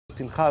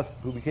Pinchas,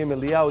 who became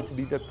Eliyahu, to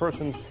be that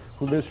person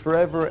who lives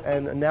forever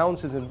and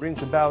announces and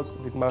brings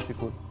about the Gmar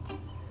Tikkun.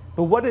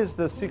 But what is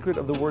the secret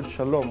of the word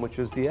shalom, which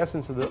is the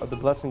essence of the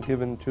blessing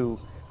given to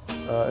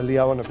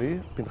Eliyahu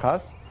Navi,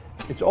 Pinchas?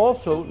 It's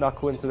also, not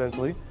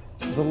coincidentally,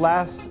 the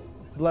last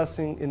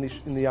blessing in the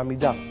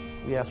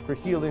Amidah. We ask for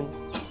healing,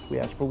 we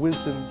ask for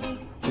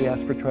wisdom, we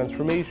ask for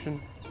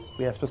transformation,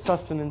 we ask for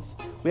sustenance,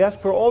 we ask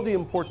for all the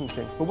important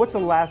things. But what's the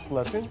last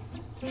blessing?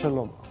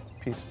 Shalom,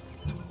 peace.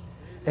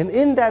 And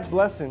in that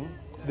blessing,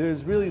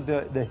 there's really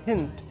the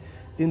hint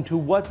into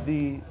what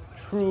the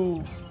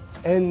true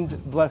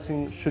end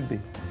blessing should be.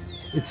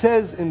 It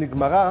says in the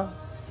Gemara,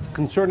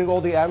 concerning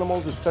all the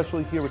animals,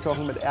 especially here we're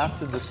talking about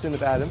after the sin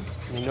of Adam.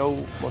 We know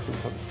most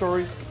of the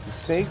story. The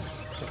snake,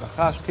 the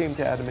Nachash came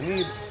to Adam and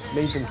Eve,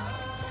 made them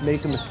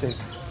make a mistake.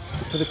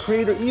 For the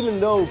Creator, even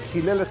though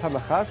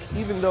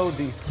even though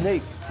the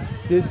snake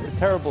did a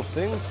terrible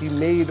thing, he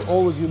made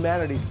all of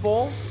humanity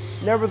fall,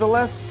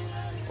 nevertheless,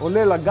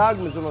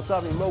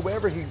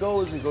 wherever he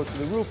goes to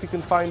the roof, he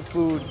can find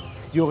food.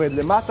 He goes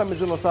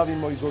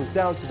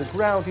down to the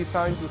ground, he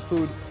finds the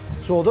food.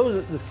 So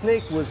although the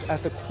snake was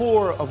at the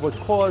core of what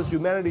caused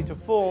humanity to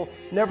fall,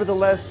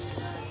 nevertheless,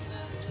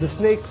 the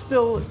snake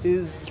still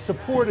is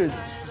supported,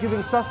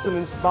 giving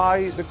sustenance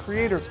by the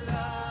Creator.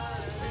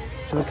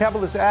 So the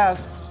Kabbalists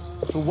ask,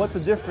 so what's the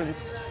difference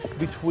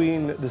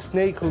between the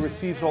snake who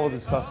receives all of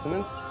his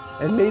sustenance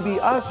and maybe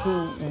us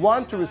who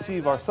want to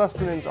receive our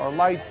sustenance, our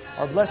light,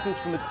 our blessings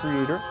from the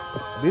Creator?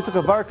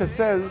 V'itzchak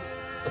says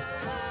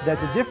that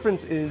the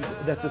difference is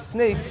that the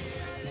snake,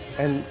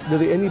 and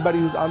really anybody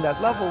who's on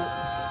that level,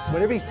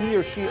 whenever he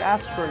or she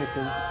asks for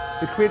anything,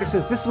 the Creator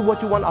says, this is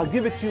what you want, I'll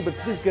give it to you, but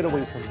please get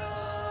away from me.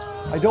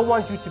 I don't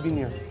want you to be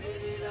near me.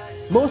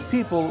 Most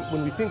people,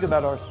 when we think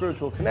about our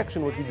spiritual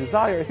connection, what we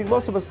desire, I think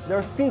most of us, there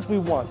are things we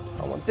want.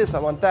 I want this, I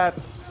want that.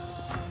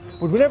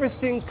 But we never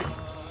think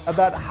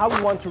about how we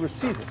want to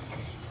receive it.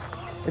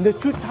 And there are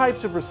two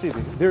types of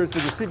receiving. There's the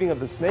receiving of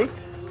the snake,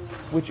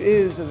 which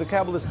is, as the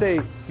Kabbalists say,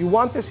 you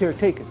want this, here,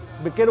 take it.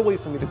 But get away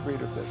from me, the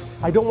Creator says.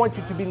 I don't want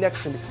you to be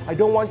next to me. I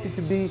don't want you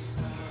to be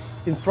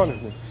in front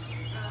of me.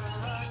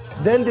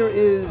 Then there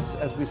is,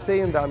 as we say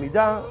in the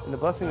Amidah, in the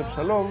blessing of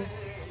Shalom,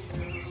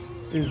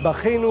 is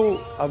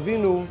Bachenu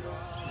Avinu,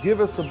 give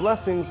us the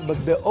blessings,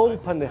 but be'ol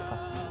panecha.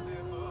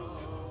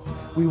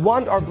 We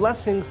want our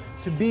blessings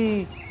to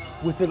be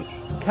with the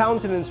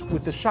countenance,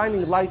 with the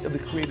shining light of the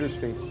Creator's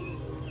face.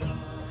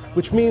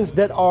 Which means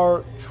that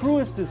our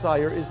truest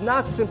desire is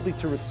not simply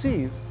to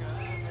receive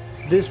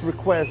this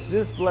request,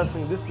 this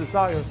blessing, this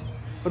desire,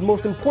 but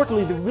most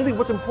importantly, really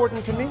what's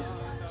important to me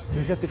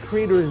is that the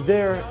Creator is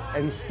there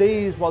and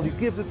stays while He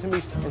gives it to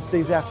me and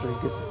stays after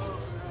He gives it to me.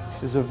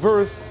 There's a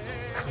verse,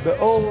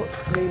 Be'ol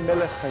Pnei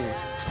Melech Chayim.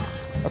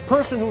 A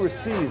person who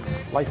receives,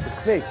 like the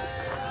snake,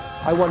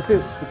 I want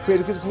this, the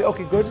Creator gives it to me,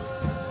 okay, good,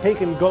 take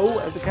and go,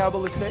 as the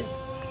Kabbalists say.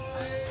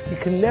 He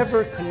can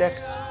never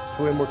connect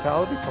to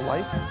immortality, to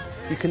life.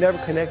 He can never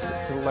connect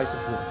to the light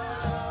of glory.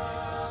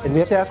 And we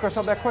have to ask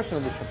ourselves that question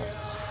on this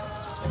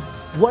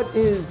Shabbat. What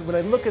is, when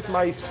I look at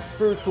my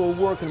spiritual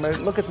work and when I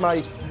look at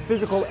my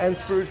physical and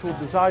spiritual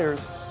desires,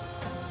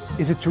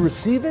 is it to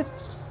receive it?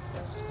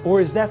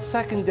 Or is that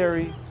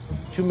secondary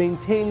to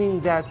maintaining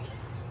that?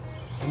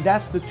 And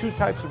that's the two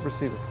types of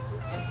receiving.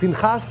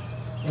 Pinchas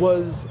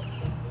was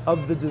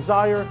of the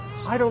desire,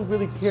 I don't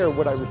really care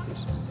what I receive.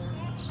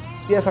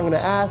 Yes, I'm going to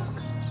ask.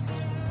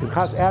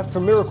 Pinchas asked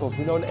for miracles.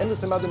 We know an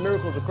endless amount of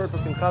miracles occurred for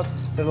Pinchas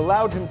that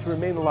allowed him to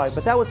remain alive.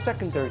 But that was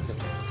secondary to him.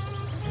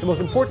 The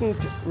most important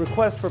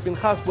request for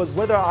Pinchas was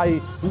whether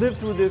I live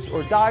through this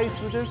or die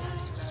through this.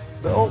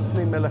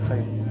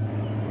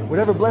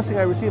 Whatever blessing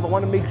I receive, I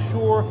want to make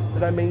sure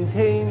that I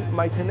maintain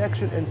my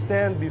connection and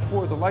stand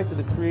before the light of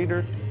the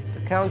Creator,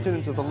 the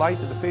countenance of the light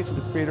of the face of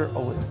the Creator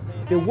always.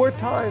 There were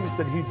times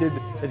that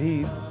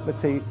he,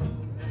 let's say,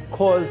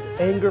 caused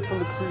anger from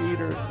the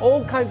Creator.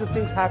 All kinds of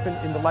things happened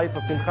in the life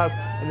of Pinchas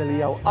and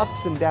Eliyahu,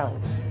 ups and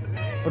downs.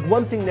 But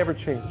one thing never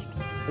changed.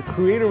 The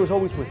Creator was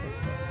always with him.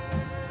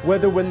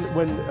 Whether when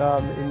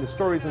in the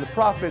stories in the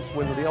prophets,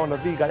 when Eliyahu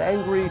Navi got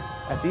angry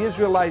at the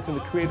Israelites and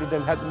the Creator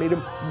then made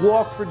him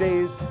walk for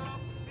days,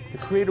 the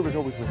Creator was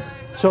always with him.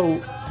 So,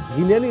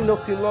 Hineni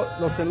noten lo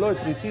et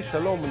briti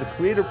shalom, when the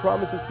Creator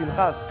promises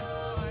Pinchas,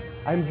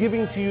 I'm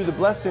giving to you the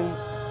blessing,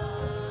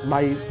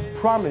 my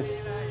promise,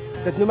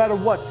 that no matter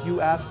what you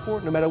ask for,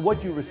 no matter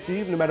what you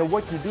receive, no matter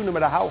what you do, no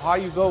matter how high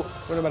you go,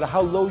 or no matter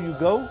how low you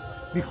go,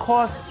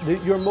 because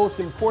your most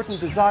important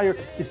desire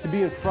is to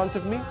be in front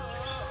of me,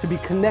 to be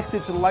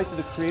connected to the light of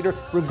the Creator,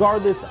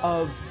 regardless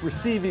of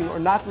receiving or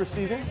not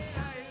receiving,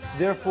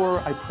 therefore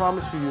I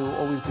promise you, you will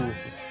always be with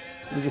me.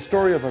 There's a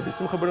story of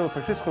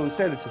Vissahikon who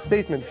said, it's a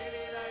statement,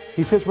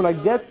 he says, when I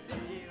get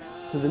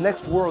to the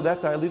next world,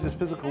 after I leave this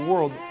physical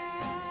world,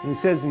 and he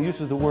says, and he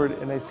uses the word,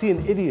 and I see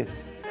an idiot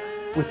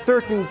with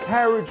 13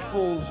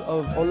 carriagefuls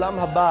of olam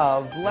haba,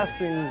 of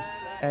blessings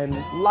and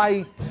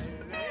light,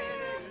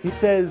 he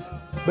says,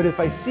 but if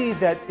I see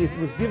that it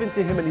was given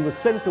to him and he was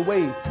sent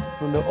away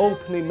from the Ol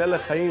Pnei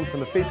Melech Chayim, from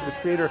the face of the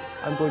Creator,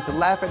 I'm going to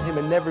laugh at him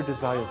and never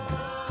desire him.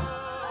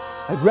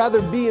 I'd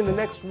rather be in the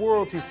next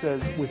world, he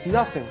says, with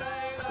nothing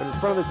but in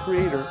front of the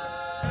Creator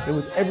than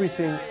with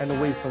everything and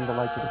away from the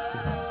light of the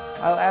Creator.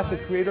 I'll ask the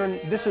Creator, and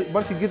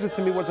once he gives it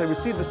to me, once I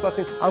receive this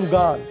blessing, I'm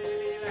gone.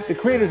 The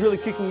Creator is really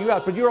kicking you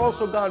out, but you're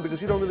also gone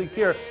because you don't really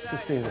care to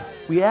stay there.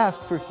 We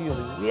ask for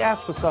healing, we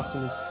ask for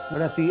sustenance,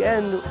 but at the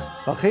end,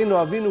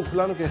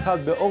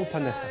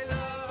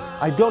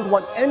 I don't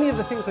want any of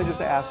the things I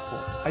just asked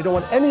for. I don't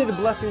want any of the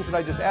blessings that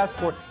I just asked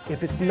for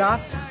if it's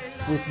not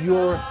with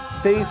your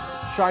face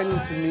shining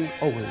to me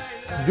always.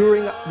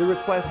 During the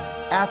request,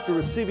 after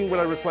receiving what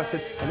I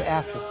requested, and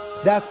after.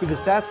 That's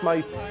because that's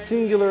my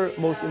singular,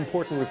 most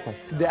important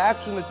request. The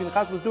action that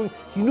Pinchas was doing,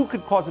 he knew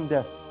could cause him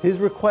death. His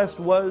request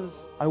was,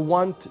 I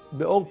want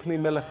be'ol pnei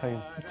melech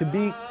hayim, to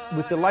be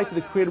with the light of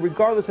the Creator,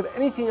 regardless of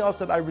anything else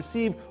that I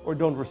receive or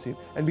don't receive.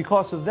 And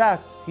because of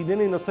that, he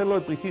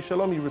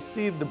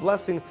received the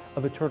blessing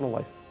of eternal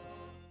life.